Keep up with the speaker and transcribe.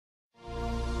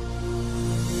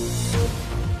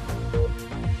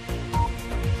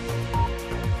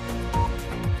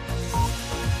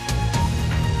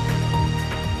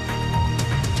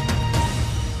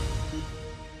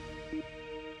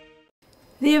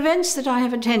The events that I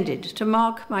have attended to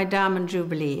mark my Diamond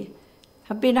Jubilee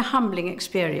have been a humbling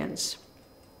experience.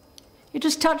 It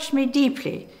has touched me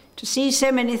deeply to see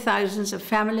so many thousands of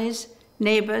families,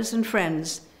 neighbours and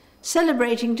friends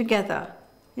celebrating together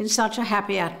in such a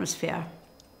happy atmosphere.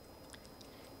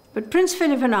 But Prince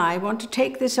Philip and I want to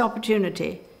take this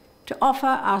opportunity to offer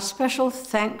our special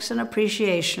thanks and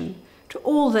appreciation to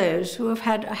all those who have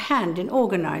had a hand in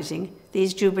organising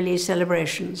these Jubilee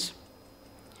celebrations.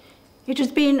 It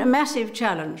has been a massive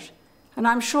challenge, and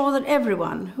I'm sure that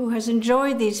everyone who has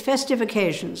enjoyed these festive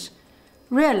occasions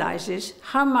realises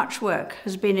how much work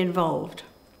has been involved.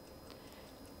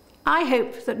 I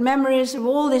hope that memories of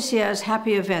all this year's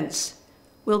happy events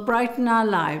will brighten our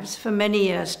lives for many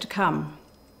years to come.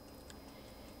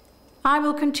 I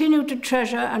will continue to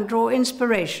treasure and draw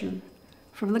inspiration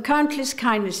from the countless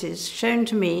kindnesses shown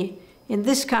to me in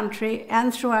this country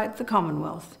and throughout the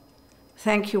Commonwealth.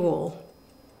 Thank you all.